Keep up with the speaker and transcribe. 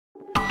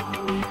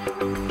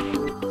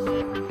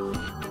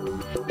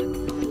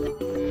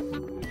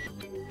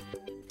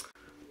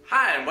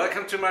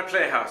Welcome to my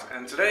playhouse,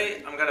 and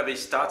today I'm gonna be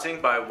starting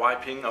by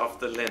wiping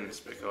off the lens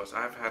because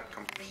I've had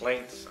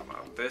complaints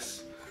about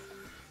this.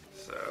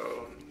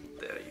 So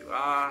there you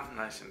are,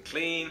 nice and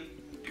clean.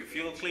 Do you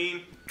feel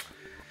clean?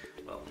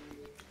 Well,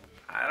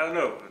 I don't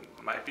know,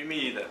 it might be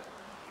me that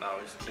now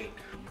is clean.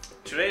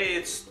 Today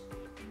it's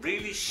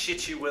really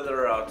shitty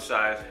weather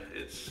outside.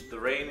 The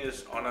rain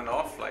is on and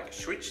off like a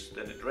switch,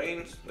 then it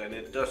rains, then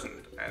it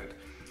doesn't. And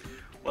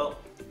well,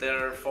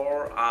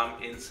 therefore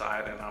I'm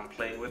inside and I'm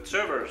playing with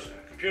servers,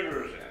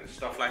 computers and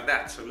stuff like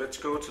that. So let's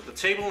go to the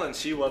table and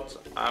see what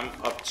I'm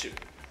up to.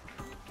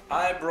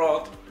 I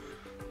brought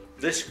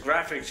this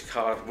graphics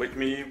card with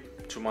me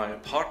to my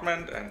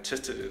apartment and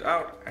tested it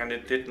out, and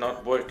it did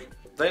not work.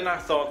 Then I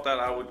thought that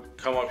I would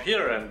come up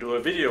here and do a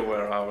video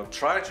where I would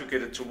try to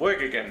get it to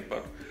work again,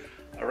 but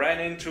I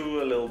ran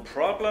into a little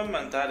problem,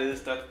 and that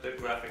is that the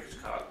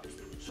graphics card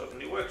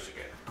suddenly works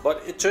again.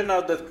 But it turned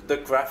out that the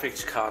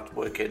graphics card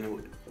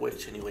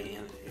works anyway,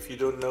 and if you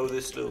don't know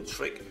this little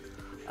trick,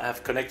 I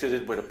have connected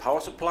it with a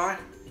power supply,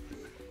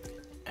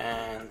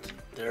 and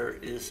there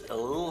is a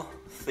little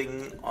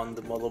thing on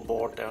the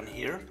motherboard down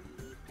here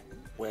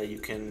where you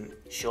can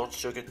short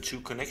circuit two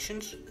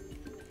connections,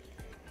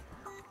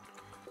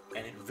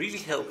 and it really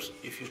helps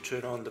if you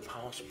turn on the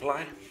power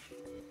supply.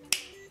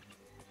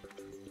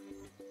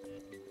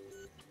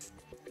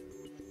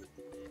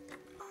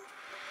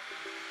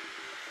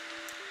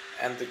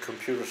 And the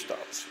computer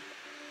starts.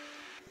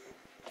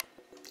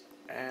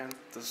 And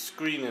the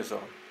screen is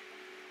on.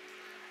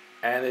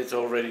 And it's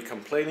already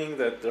complaining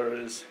that there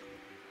is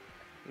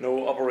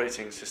no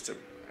operating system.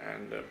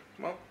 And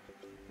well,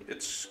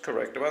 it's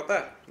correct about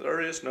that. There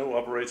is no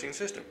operating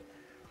system.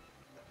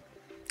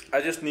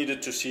 I just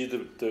needed to see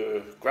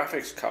the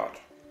graphics card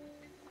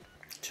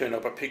turn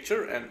up a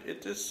picture, and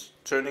it is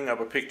turning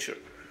up a picture.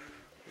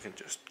 You can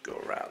just go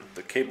around.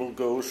 The cable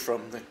goes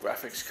from the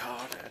graphics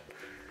card and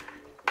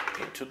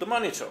into the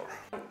monitor.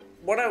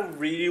 What I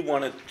really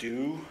want to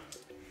do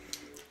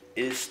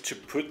is to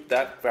put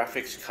that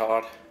graphics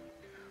card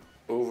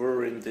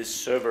over in this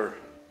server.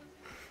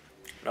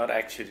 Not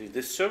actually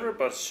this server,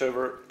 but a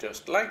server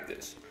just like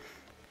this.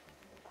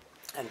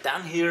 And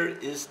down here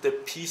is the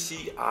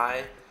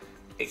PCI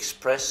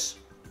Express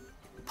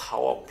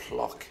power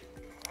plug.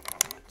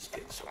 Let's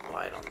get some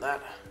light on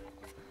that.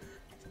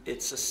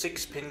 It's a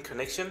 6-pin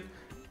connection,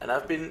 and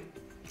I've been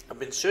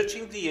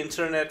searching the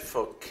internet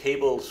for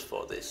cables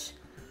for this,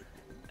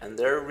 and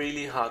they're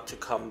really hard to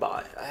come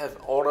by. I have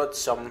ordered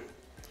some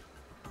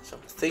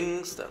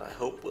things that I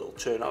hope will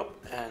turn up,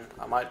 and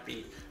I might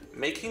be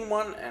making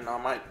one, and I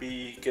might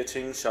be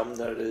getting some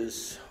that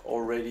is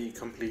already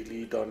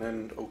completely done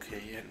and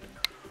okay and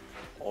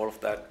all of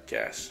that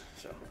jazz.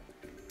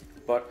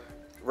 But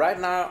right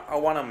now I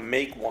want to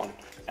make one,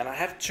 and I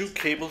have two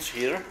cables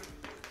here,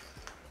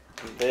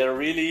 and they're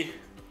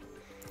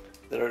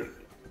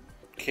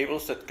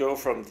cables that go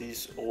from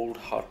these old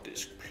hard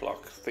disk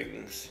plug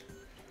things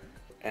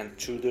and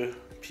to the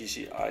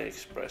PCI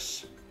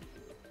Express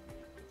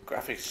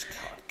graphics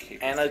card cable.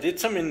 And I did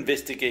some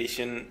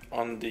investigation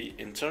on the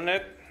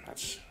internet.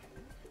 That's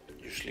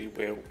usually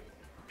where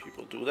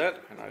people do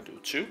that, and I do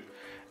too.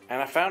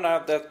 And I found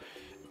out that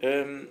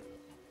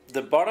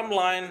the bottom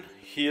line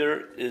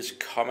here is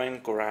common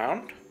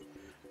ground,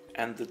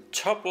 and the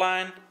top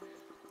line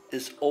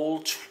is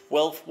all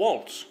 12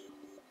 volts.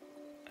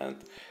 And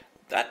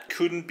that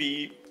couldn't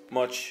be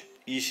much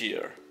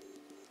easier.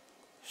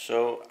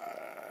 So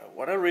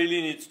what I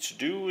really need to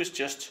do is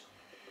just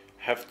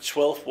have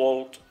 12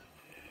 volt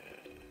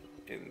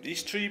in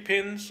these 3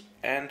 pins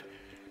and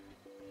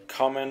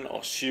common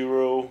or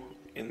 0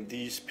 in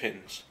these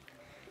pins.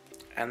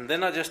 And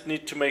then I just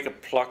need to make a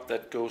plug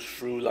that goes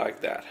through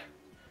like that.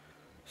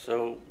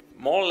 So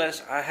more or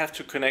less I have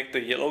to connect the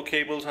yellow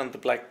cables and the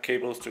black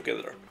cables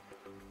together.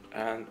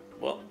 And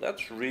well,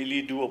 that's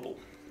really doable.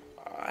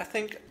 I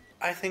think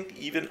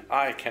even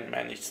I can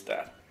manage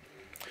that.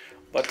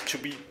 But to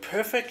be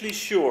perfectly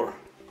sure,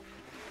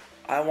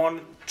 I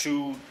want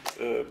to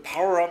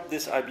power up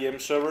this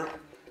IBM server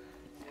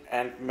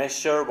and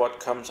measure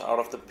what comes out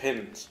of the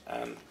pins.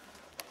 And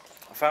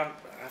I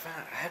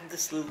have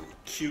this little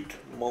cute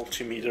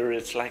multimeter.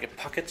 It's like a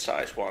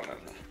pocket-sized one, and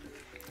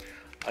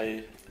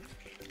I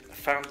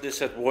found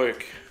this at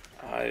work.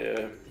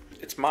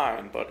 It's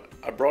mine, but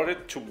I brought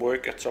it to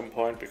work at some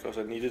point because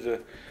I needed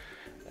a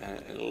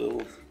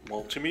little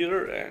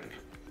multimeter, and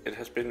it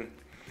has been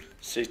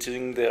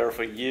sitting there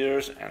for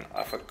years and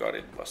I forgot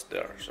it was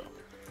there, so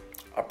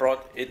I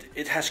brought it.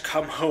 It has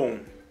come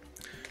home.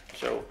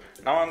 So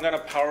now I'm gonna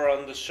power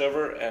on the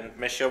server and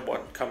measure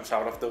what comes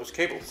out of those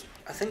cables.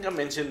 I think I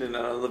mentioned in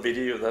another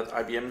video that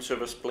IBM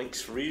servers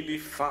blinks really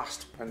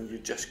fast when you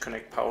just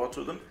connect power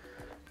to them,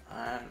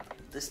 and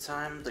this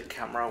time the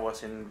camera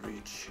was in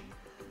reach,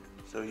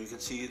 so you can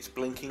see it's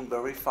blinking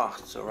very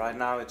fast. So right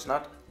now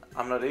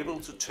I'm not able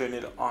to turn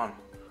it on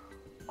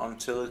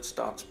until it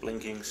starts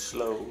blinking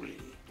slowly.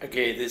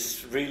 Okay,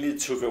 this really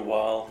took a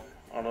while.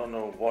 I don't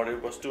know what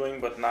it was doing,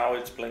 but now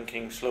it's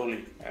blinking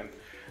slowly, and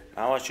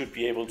now I should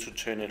be able to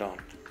turn it on.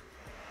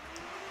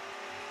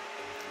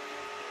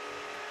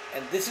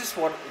 And this is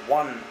what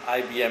one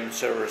IBM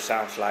server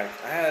sounds like.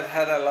 I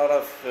had a lot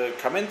of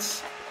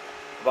comments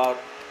about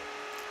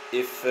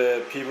if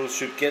people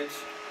should get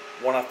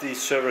one of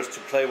these servers to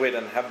play with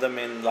and have them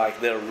in like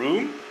their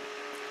room.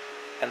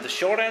 And the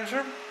short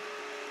answer,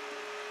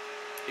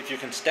 if you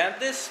can stand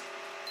this,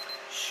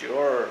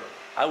 sure.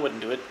 I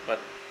wouldn't do it, but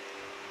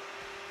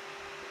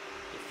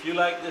if you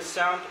like this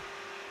sound,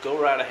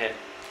 go right ahead.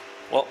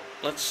 Well,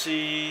 let's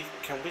see,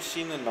 can we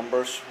see the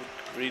numbers?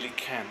 We really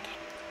can't.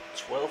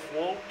 12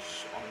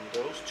 volts on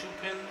those 2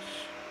 pins.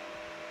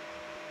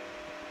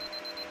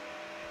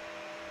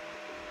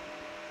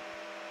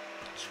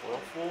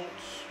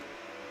 Volts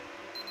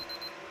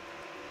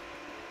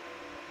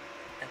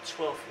and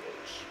 12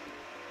 volts.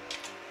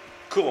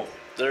 Cool.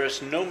 There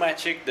is no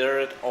magic there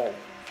at all.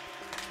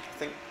 I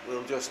think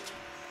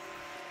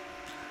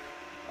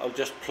I'll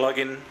just plug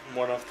in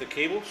one of the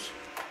cables.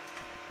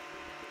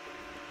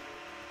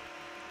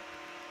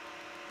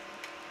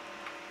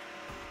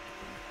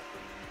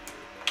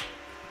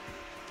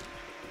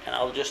 And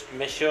I'll just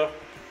measure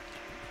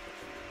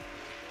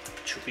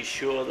to be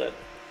sure that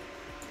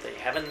they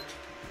haven't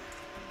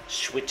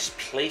switched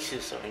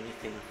places or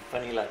anything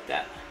funny like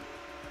that.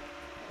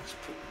 Let's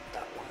put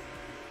that one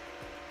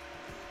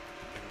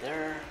in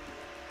there,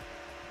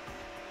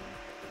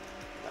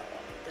 that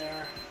one in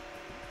there,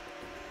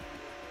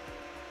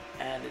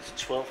 and it's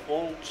 12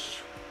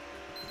 volts,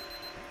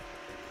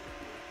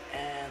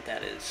 and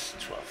that is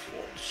 12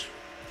 volts.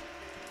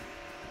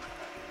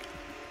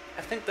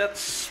 I think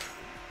that's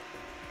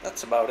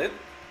about it.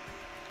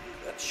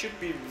 That should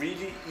be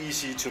really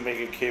easy to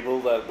make a cable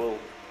that will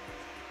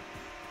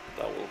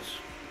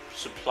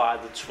supply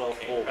the 12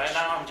 volts. Right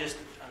now I'm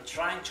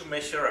trying to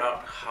measure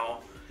out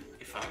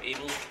if I'm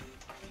able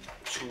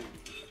to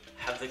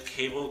have the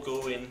cable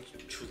go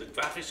into the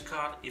graphics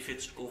card if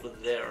it's over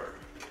there.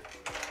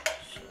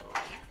 So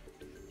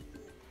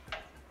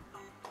I'm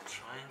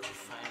trying to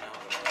find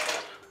out about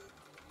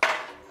that.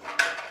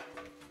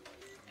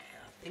 And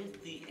I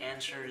think the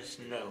answer is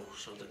no.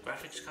 So the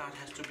graphics card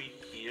has to be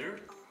here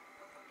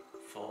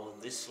for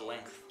this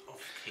length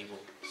of cable.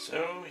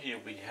 So here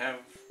we have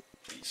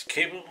this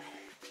cable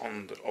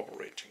on the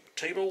operating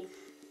table,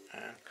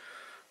 and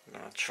I'm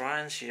gonna try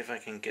and see if I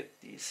can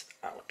get these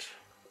out.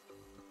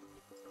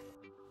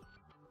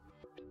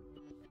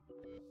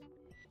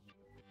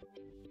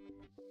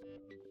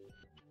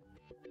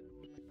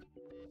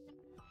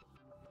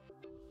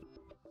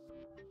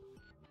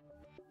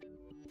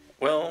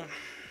 Well,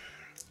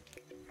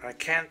 I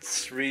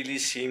can't really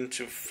seem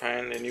to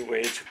find any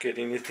way to get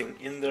anything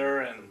in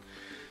there and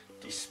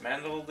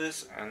dismantle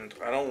this, and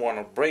I don't want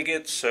to break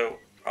it, so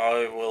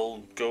I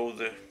will go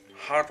the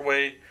hard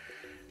way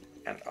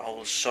and I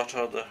will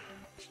solder the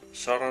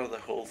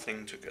whole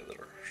thing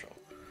together. So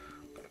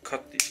I'm gonna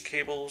cut these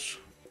cables.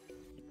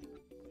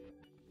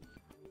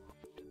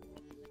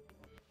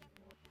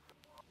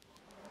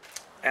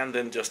 And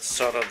then just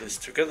solder this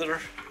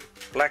together,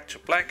 black to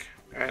black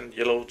and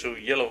yellow to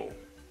yellow.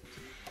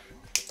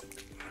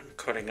 I'm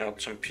cutting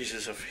out some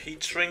pieces of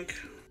heat shrink.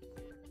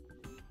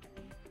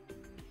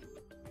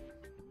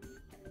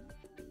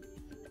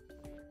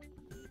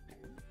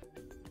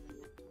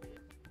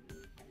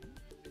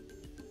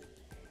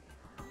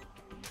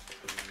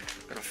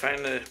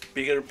 Find a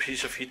bigger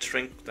piece of heat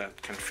shrink that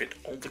can fit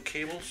all the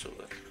cables, so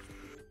that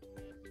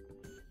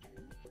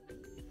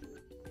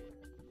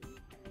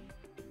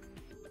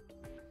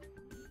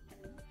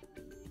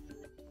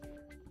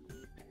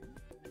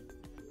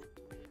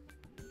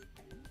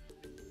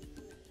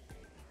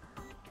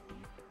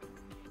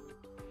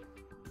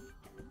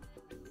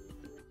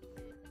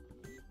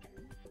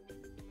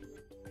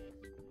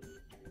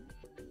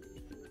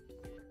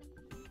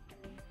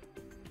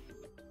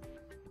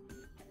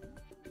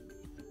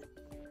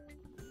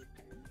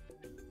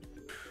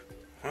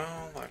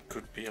well, that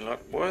could be a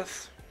lot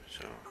worth,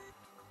 so now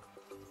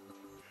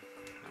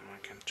I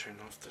can turn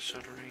off the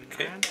soldering.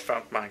 Okay,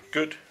 found my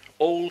good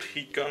old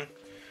heat gun.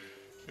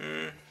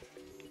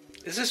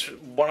 This is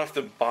one of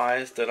the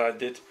buys that I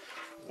did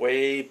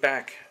way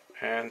back,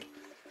 and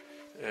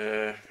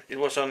it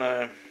was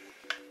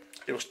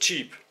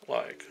cheap,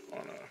 like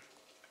on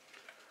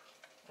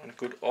a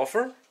good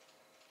offer,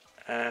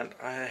 and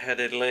I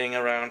had it laying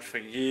around for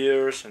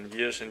years and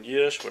years and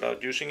years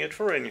without using it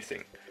for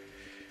anything.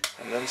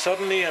 And then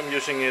suddenly I'm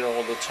using it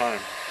all the time.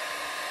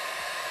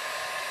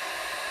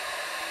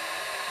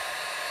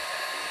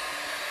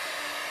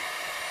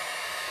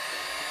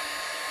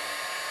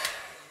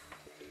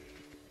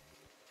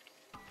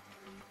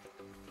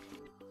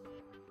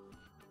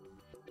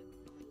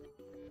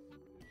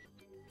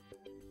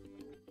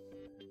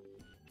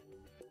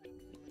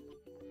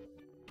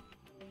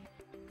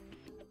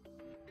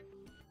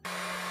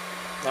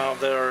 Now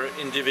they're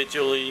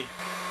individually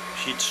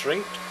heat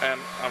shrinked, and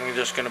I'm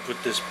just gonna put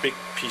this big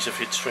piece of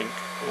heat shrink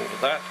over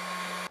that.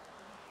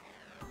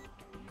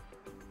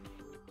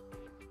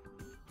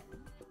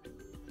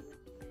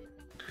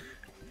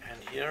 And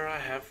here I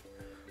have,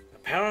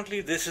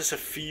 apparently this is a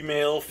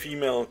female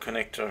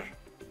connector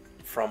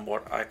from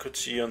what I could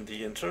see on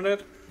the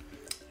internet,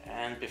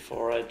 And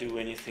before I do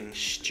anything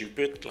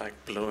stupid like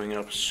blowing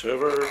up a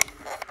server,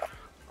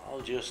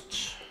 I'll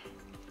just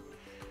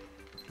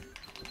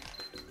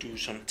do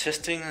some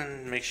testing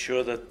and make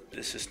sure that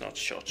this is not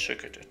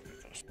short-circuited.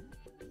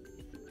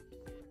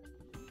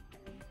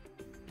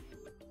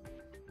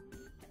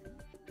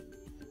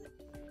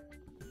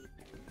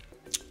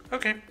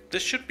 Okay,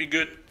 this should be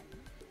good.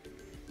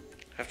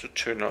 I have to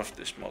turn off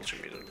this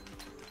multimeter.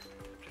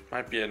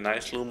 Might be a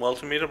nice little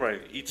multimeter, but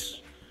it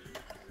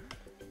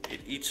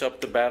eats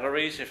up the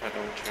batteries if I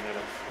don't turn it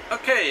off.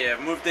 Okay, I've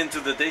moved into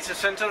the data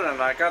center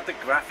and I got the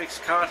graphics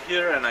card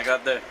here and I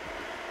got the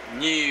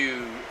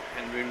new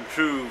and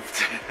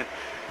improved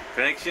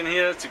connection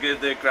here to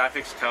give the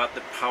graphics card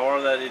the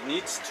power that it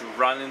needs to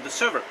run in the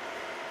server.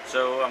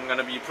 So I'm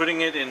gonna be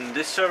putting it in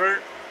this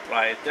server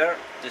right there,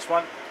 this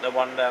one, the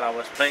one that I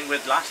was playing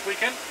with last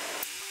weekend.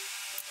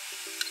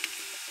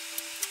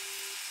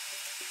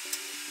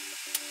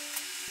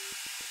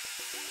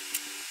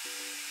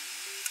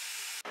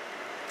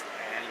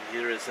 And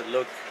here is a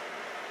look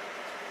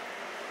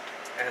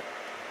at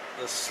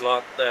the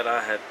slot that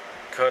I had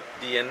cut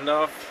the end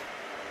of.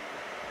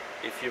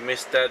 If you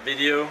missed that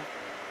video,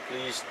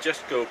 please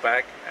just go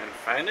back and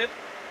find it.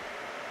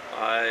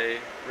 I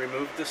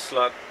removed the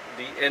slot,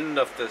 the end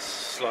of the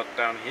slot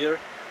down here,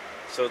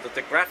 so that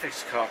the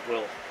graphics card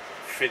will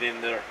fit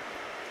in there.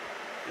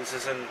 This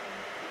is an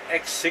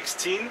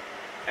X16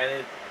 and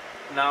it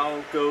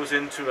now goes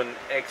into an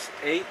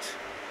X8.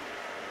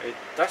 It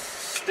does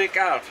stick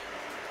out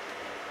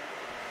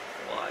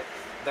like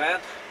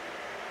that,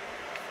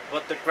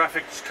 but the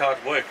graphics card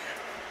works.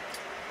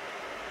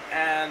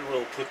 And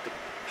we'll put the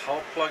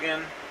power plug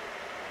in.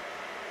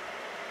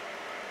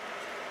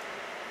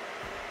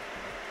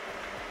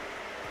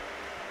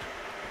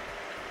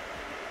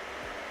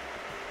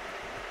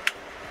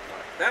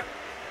 That,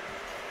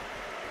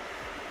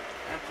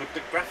 and put the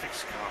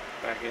graphics card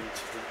back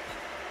into the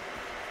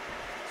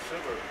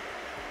server.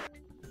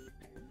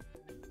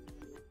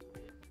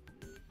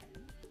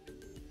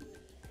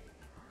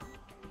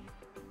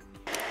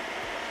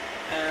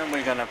 And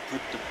we're gonna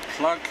put the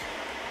plug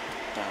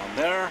down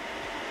there.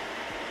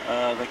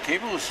 The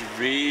cable is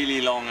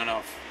really long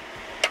enough.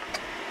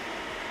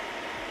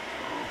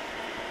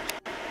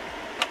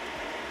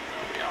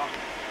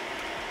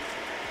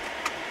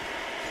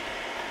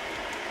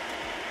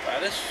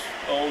 That is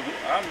old.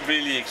 I'm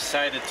really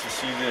excited to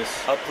see this.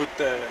 I'll put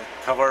the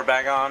cover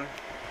back on.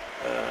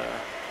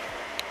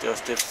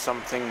 Just if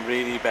something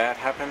really bad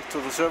happens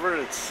to the server,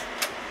 it's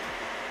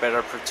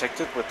better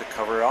protected with the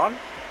cover on.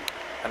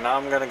 And now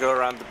I'm gonna go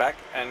around the back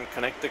and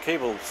connect the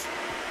cables.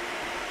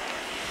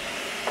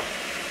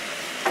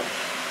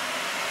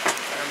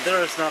 And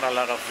there is not a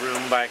lot of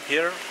room back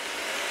here.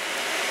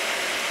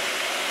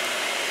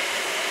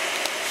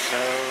 So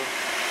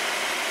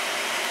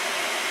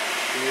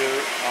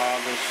here are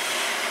the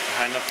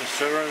behind of the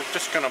server. I'm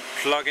just gonna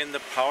plug in the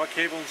power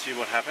cable and see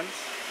what happens.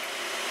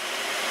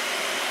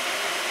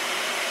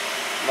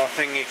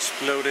 Nothing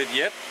exploded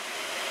yet.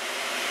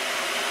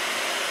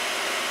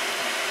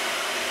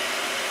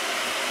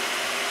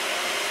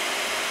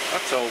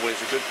 That's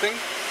always a good thing.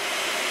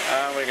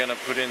 We're gonna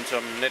put in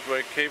some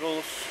network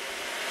cables.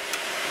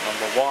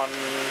 Number 1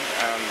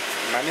 and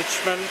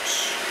management.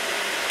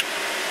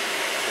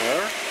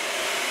 There.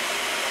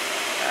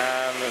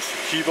 And there's a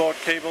keyboard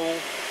cable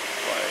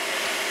right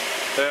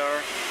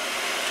there.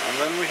 And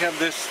then we have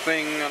this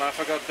thing, and I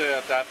forgot the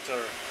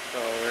adapter. So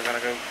we're gonna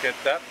go get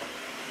that.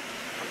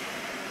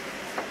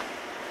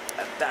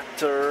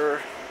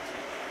 Adapter.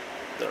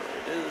 There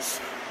it is.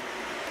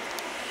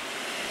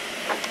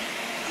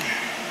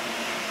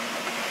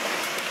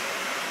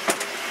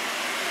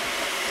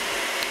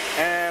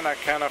 And I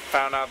kind of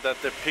found out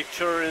that the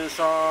picture is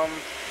on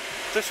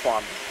this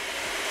one.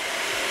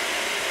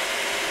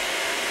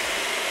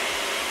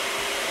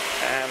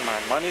 And my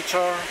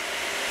monitor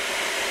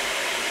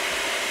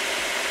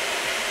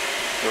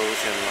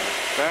goes in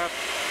like that.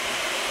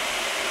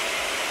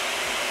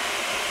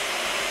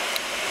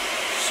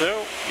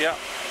 So yeah,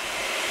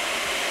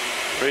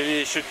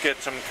 really should get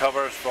some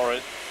covers for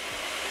it,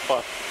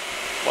 but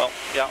well,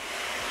 yeah.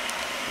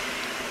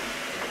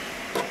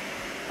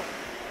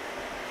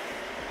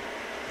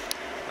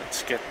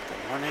 Let's get the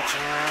monitor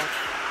out.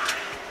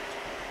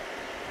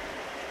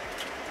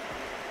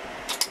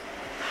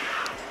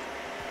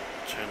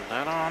 Turn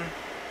that on.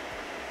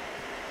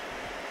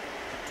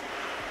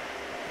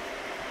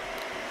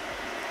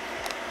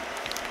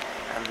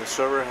 And the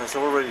server has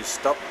already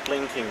stopped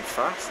blinking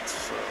fast,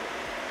 so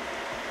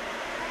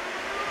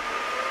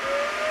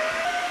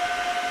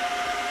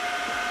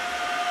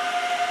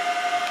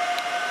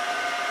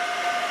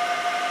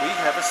we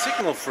have a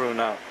signal through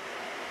now.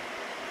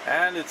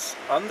 And it's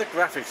on the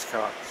graphics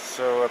card,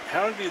 so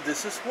apparently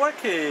this is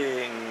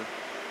working.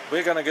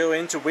 We're gonna go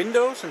into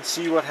Windows and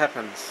see what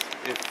happens.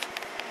 If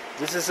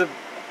this is a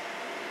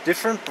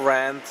different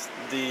brand,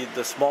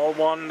 the small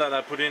one that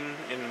I put in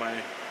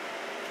my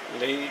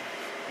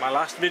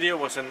last video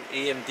was an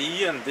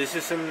AMD, and this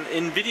is an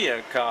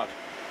NVIDIA card.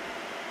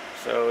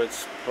 So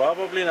it's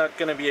probably not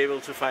gonna be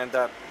able to find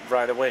that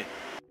right away.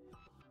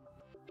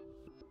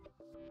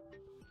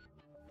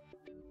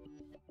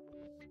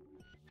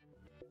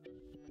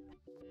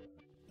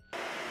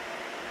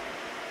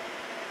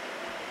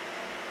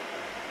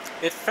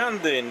 It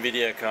found the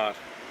NVIDIA card.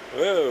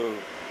 Whoa!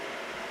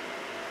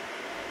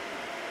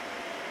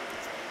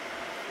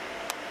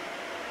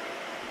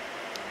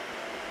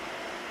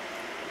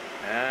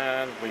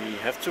 And we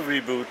have to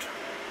reboot.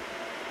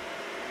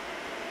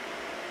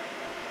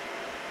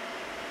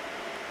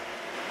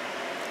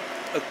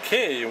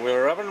 Okay,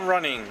 we're up and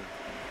running.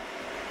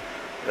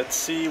 Let's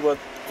see what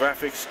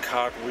graphics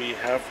card we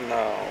have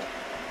now.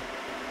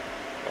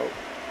 Oh,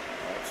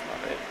 that's not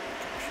it.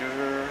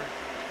 Computer.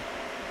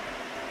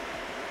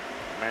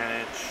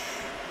 Manage.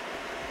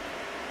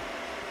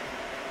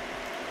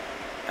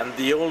 And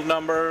the old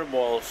number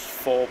was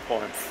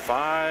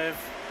 4.5.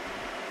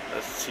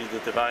 Let's see the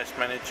device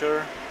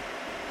manager.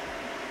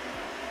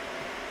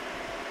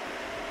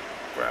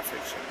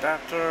 Graphics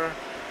adapter.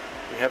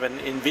 We have an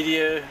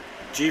NVIDIA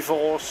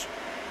GeForce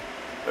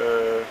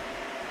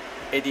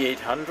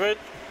 8800.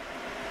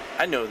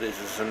 I know this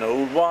is an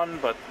old one,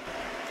 but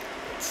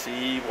let's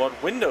see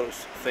what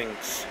Windows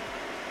thinks.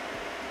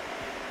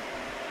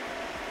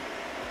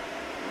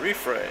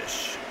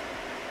 Refresh.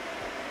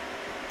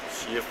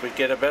 See if we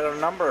get a better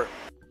number.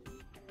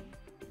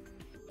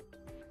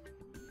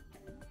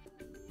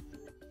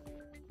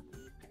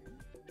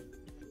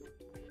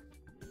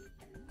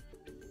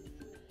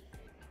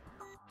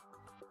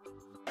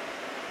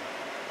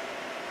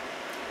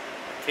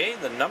 Okay,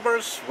 the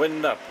numbers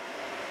went up.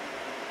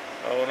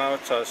 Oh, now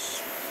it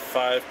says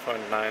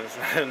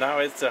 5.9. Now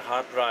it's the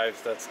hard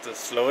drives that's the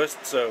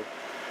slowest. So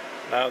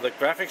now the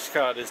graphics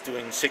card is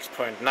doing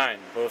 6.9,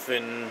 both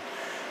in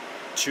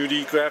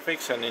 2D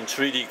graphics and in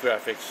 3D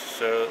graphics.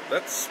 So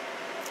that's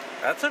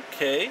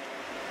okay.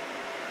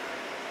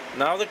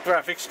 Now the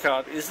graphics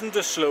card isn't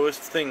the slowest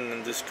thing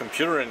in this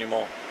computer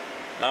anymore.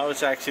 Now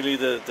it's actually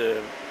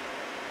the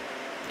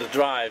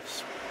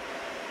drives.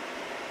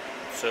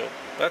 So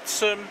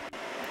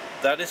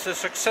that is a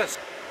success.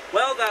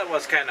 Well, that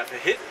was kind of a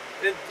hit.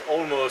 It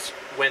almost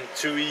went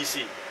too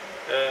easy.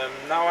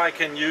 Now I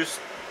can use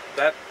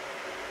that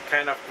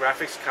kind of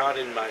graphics card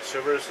in my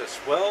servers as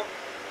well.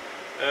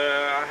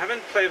 I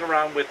haven't played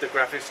around with the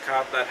graphics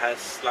card that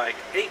has like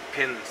 8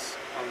 pins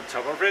on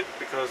top of it,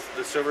 because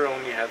the server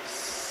only has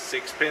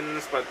 6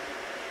 pins, but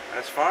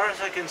as far as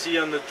I can see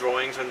on the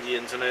drawings on the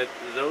internet,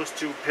 those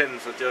 2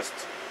 pins are just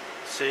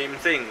same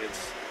thing.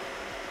 It's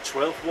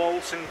 12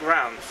 volts and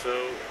ground,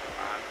 so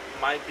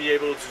I might be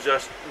able to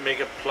just make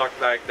a plug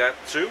like that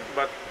too,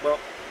 but well,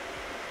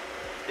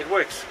 it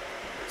works.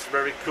 It's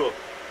very cool.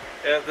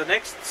 The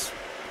next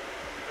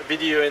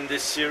video in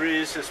this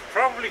series is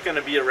probably going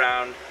to be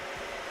around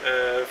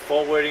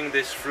forwarding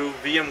this through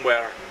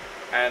VMware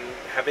and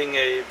having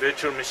a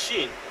virtual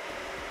machine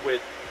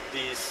with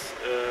these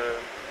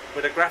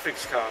with a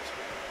graphics card,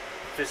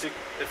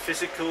 a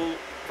physical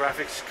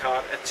graphics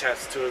card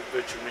attached to a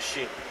virtual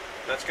machine.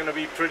 That's gonna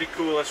be pretty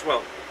cool as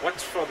well.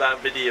 Watch for that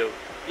video.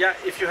 Yeah,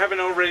 if you haven't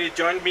already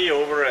joined me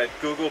over at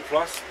Google+,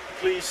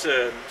 please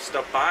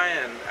stop by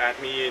and add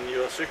me in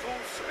your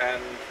circles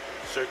and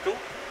circle.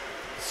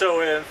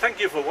 So thank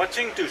you for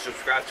watching. Do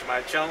subscribe to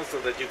my channel so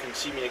that you can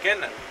see me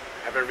again, and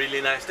have a really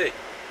nice day.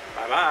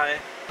 Bye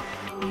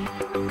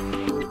bye.